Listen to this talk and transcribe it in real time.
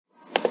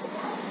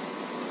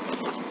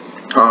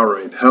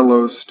Alright,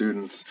 hello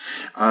students.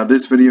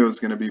 This video is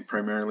going to be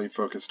primarily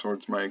focused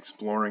towards my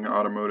exploring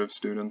automotive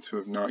students who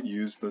have not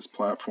used this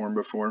platform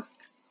before,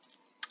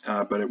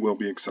 but it will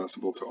be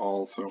accessible to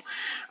all. So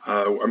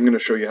I'm going to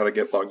show you how to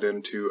get logged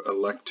into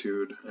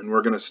Electude, and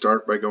we're going to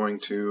start by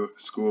going to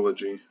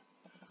Schoology.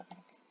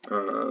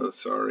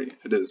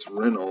 It is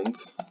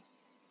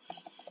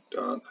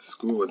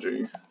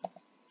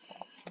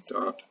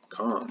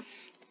reynolds.schoology.com.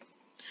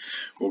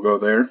 We'll go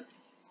there.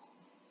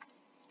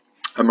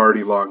 I'm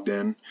already logged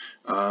in,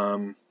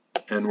 and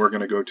we're going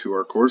to go to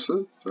our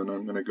courses, and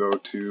I'm going to go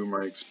to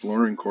my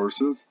exploring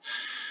courses,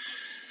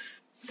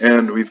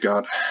 and we've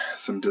got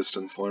some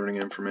distance learning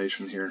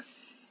information here.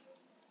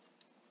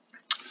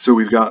 So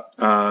we've got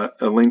a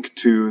link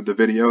to the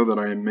video that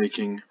I am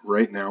making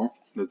right now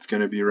that's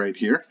going to be right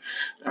here.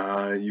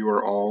 You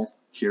are all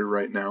here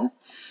right now,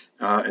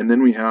 and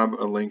then we have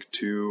a link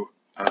to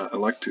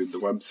Electude, the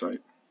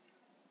website.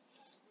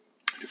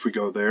 If we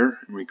go there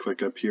and we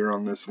click up here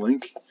on this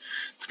link,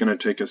 it's going to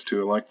take us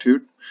to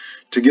Electude.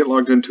 To get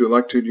logged into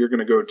Electude, you're going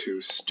to go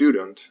to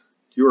Student.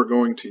 You are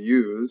going to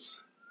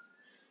use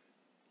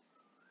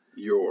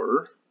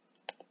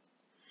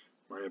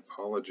my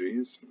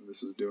apologies,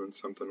 this is doing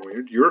something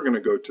weird. You're going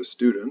to go to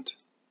Student.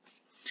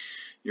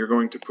 You're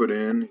going to put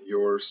in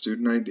your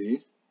student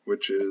ID,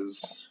 which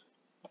is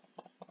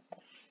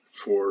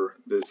for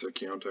this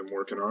account I'm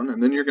working on,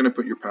 and then you're going to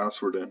put your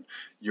password in.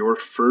 Your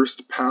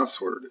first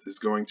password is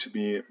going to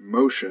be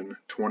Motion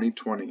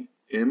 2020,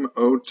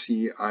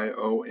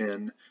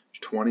 M-O-T-I-O-N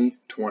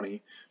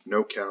 2020,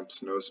 no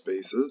caps, no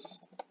spaces.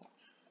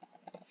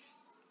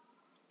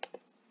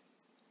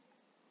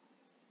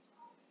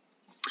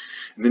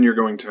 And then you're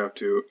going to have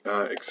to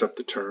accept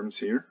the terms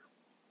here.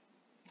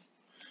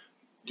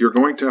 You're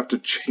going to have to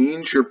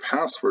change your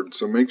password,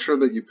 so make sure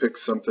that you pick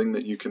something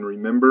that you can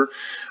remember.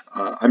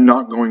 I'm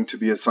not going to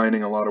be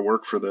assigning a lot of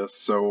work for this,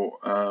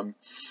 so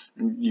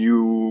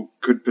you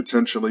could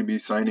potentially be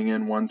signing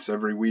in once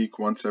every week,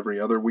 once every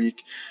other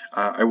week.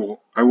 I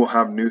will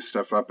have new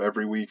stuff up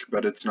every week,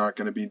 but it's not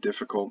going to be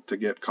difficult to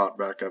get caught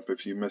back up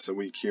if you miss a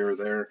week here or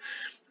there.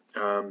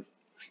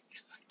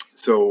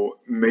 So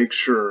make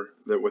sure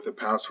that with a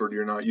password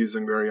you're not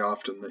using very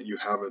often, that you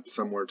have it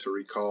somewhere to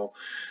recall.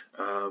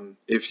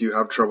 If you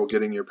have trouble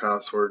getting your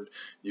password,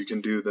 you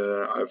can do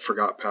the I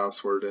forgot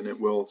password, and it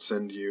will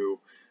send you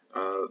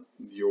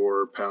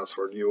your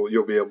password.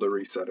 You'll be able to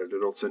reset it.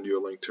 It'll send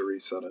you a link to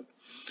reset it.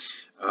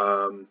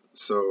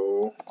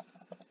 So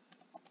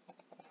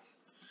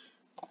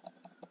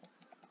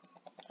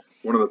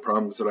one of the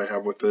problems that I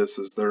have with this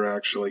is they're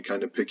actually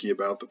kind of picky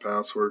about the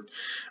password,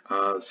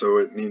 so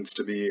it needs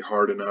to be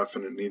hard enough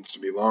and it needs to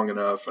be long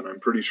enough, and I'm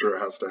pretty sure it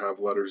has to have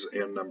letters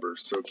and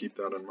numbers, so keep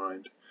that in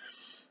mind.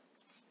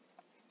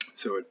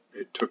 So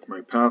it took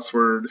my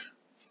password,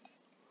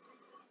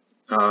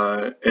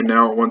 and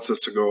now it wants us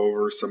to go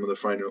over some of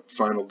the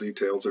final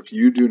details. If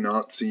you do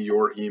not see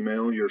your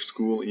email, your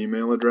school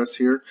email address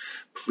here,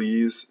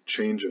 please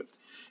change it.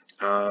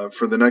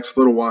 For the next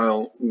little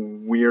while,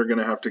 we are going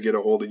to have to get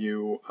a hold of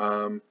you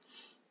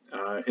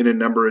in a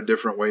number of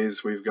different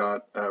ways. We've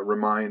got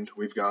Remind,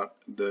 we've got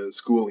the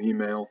school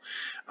email.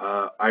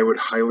 I would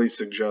highly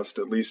suggest,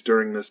 at least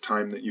during this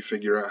time, that you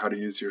figure out how to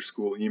use your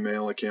school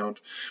email account,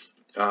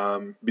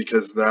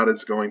 because that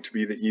is going to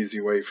be the easy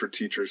way for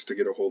teachers to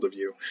get a hold of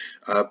you.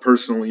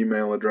 Personal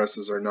email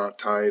addresses are not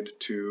tied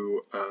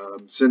to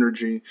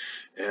Synergy,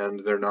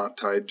 and they're not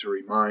tied to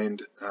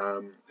Remind,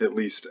 at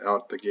least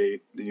out the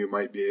gate. You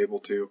might be able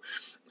to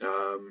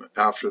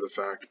after the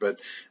fact, but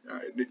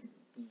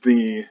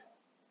the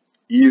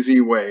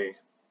easy way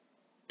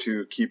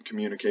to keep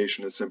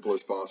communication as simple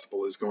as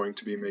possible is going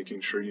to be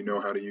making sure you know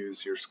how to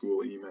use your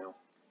school email.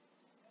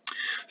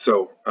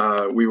 So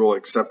we will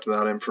accept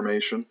that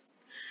information,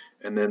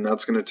 and then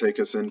that's going to take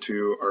us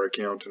into our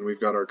account, and we've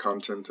got our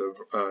content of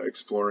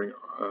exploring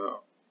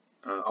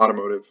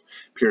automotive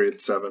period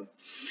 7.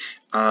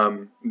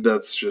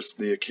 That's just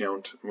the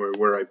account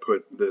where I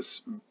put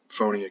this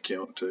phony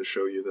account to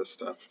show you this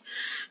stuff.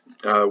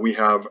 We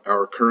have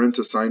our current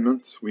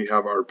assignments, we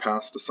have our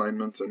past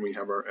assignments, and we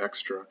have our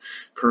extra.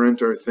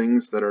 Current are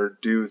things that are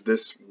due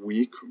this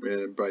week,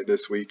 and by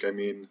this week I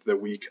mean the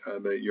week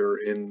that you're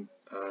in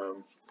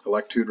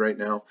Electude right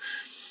now.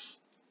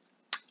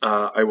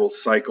 I will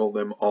cycle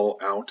them all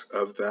out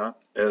of that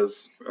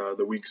as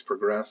the weeks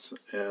progress,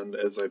 and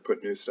as I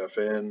put new stuff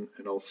in,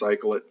 and I'll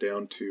cycle it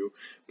down to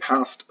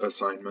past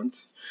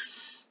assignments.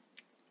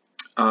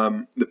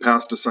 The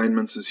past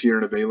assignments is here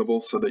and available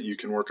so that you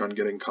can work on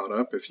getting caught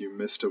up if you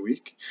missed a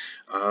week.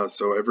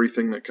 So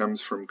everything that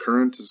comes from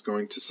current is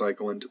going to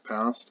cycle into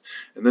past.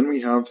 And then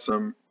we have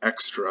some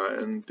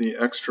extra, and the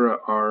extra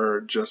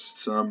are just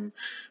some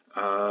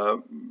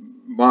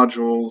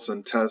modules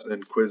and tests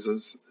and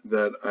quizzes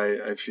that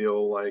I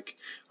feel like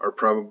are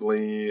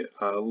probably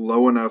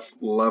low enough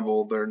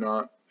level.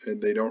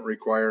 They don't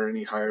require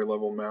any higher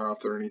level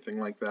math or anything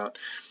like that.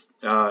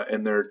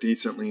 And they're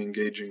decently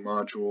engaging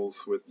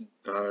modules with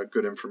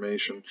good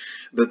information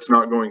that's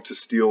not going to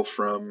steal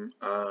from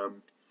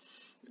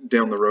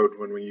down the road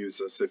when we use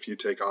this. If you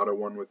take Auto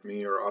 1 with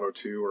me, or Auto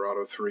 2, or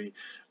Auto 3,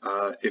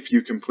 if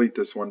you complete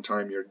this one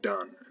time, you're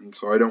done. And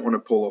so I don't want to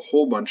pull a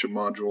whole bunch of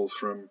modules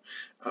from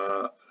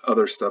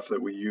other stuff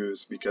that we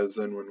use, because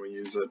then when we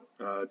use it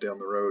down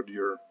the road,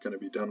 you're going to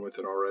be done with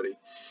it already.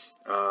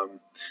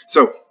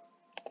 So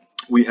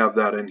we have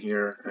that in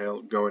here.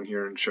 I'll go in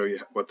here and show you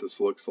what this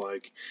looks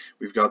like.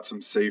 We've got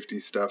some safety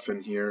stuff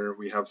in here.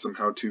 We have some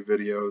how-to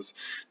videos.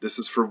 This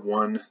is for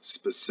one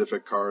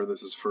specific car.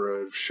 This is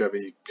for a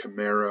Chevy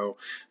Camaro.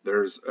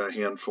 There's a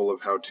handful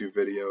of how-to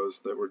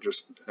videos that were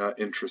just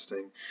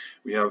interesting.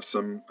 We have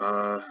some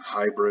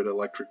hybrid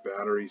electric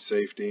battery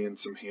safety and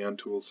some hand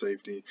tool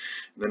safety.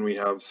 And then we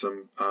have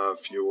some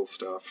fuel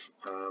stuff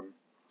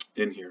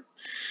in here.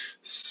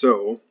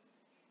 So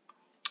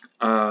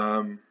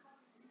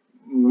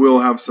we'll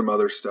have some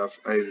other stuff.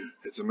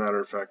 As a matter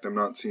of fact, I'm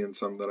not seeing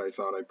some that I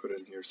thought I put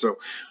in here. So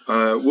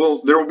there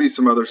will be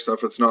some other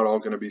stuff. It's not all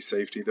going to be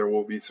safety. There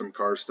will be some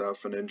car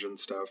stuff and engine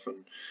stuff,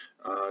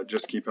 and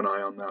just keep an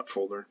eye on that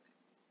folder.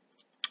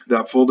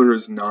 That folder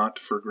is not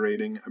for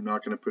grading. I'm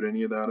not going to put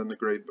any of that in the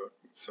grade book,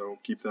 so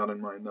keep that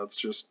in mind. That's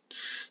just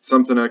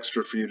something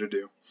extra for you to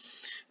do.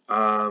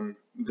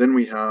 Then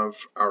we have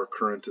our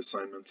current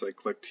assignments. I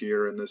clicked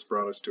here, and this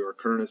brought us to our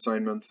current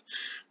assignments.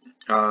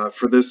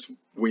 For this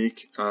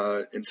week,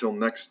 until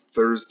next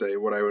Thursday,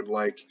 what I would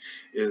like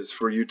is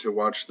for you to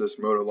watch this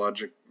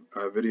MotoLogic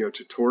video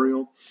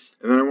tutorial,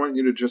 and then I want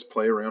you to just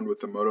play around with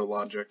the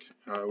MotoLogic.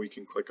 We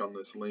can click on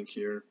this link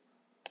here,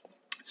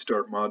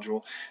 Start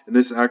Module, and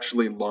this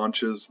actually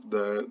launches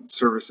the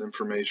service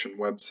information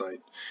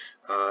website,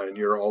 and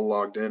you're all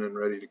logged in and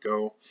ready to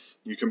go.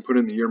 You can put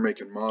in the year,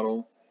 make, and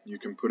model. You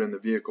can put in the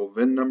vehicle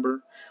VIN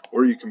number,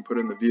 or you can put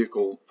in the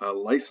vehicle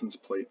license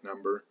plate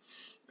number,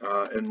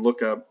 and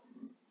look up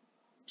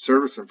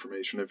service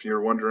information. If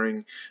you're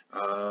wondering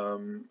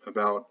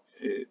about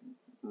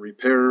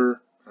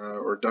repair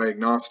or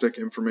diagnostic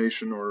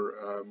information,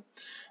 or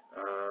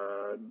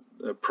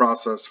a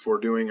process for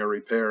doing a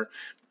repair,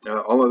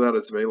 all of that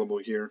is available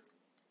here.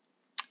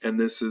 And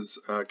this is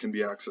can be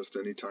accessed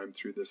anytime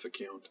through this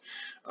account.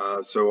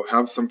 So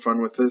have some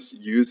fun with this.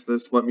 Use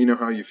this. Let me know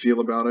how you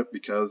feel about it,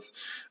 because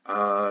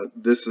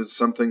this is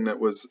something that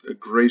was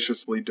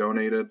graciously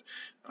donated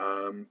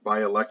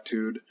by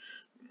Electude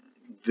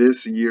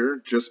this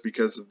year, just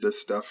because of this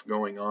stuff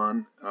going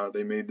on.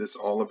 They made this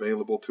all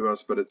available to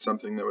us, but it's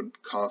something that would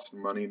cost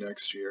money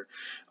next year.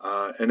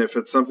 And if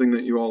it's something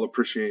that you all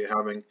appreciate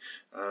having,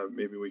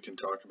 maybe we can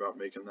talk about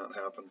making that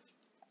happen.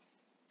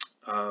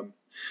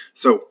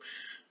 So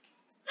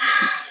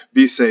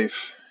be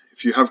safe.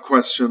 If you have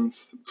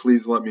questions,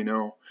 please let me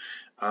know,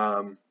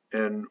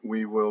 and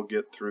we will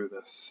get through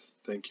this.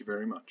 Thank you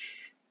very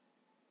much.